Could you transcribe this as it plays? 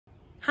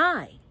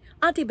Hi,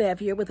 Auntie Bev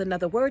here with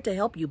another word to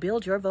help you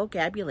build your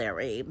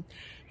vocabulary.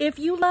 If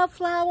you love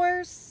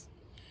flowers,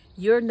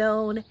 you're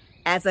known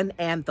as an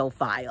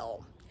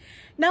anthophile.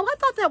 Now, I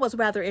thought that was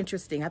rather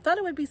interesting. I thought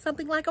it would be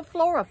something like a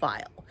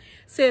floraphile,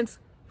 since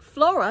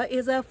flora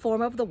is a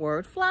form of the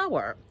word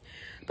flower.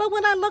 But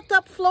when I looked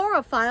up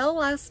floraphile,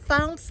 I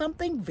found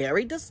something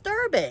very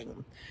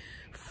disturbing.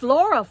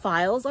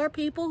 Florophiles are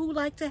people who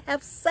like to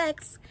have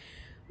sex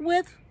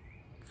with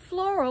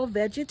floral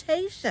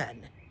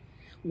vegetation.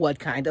 What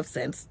kind of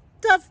sense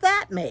does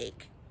that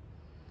make?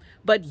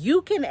 But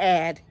you can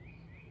add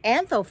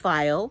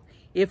anthophile,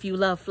 if you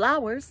love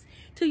flowers,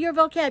 to your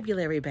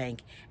vocabulary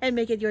bank and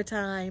make it your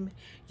time,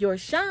 your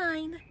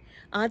shine.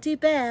 Auntie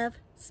Bev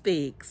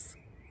speaks.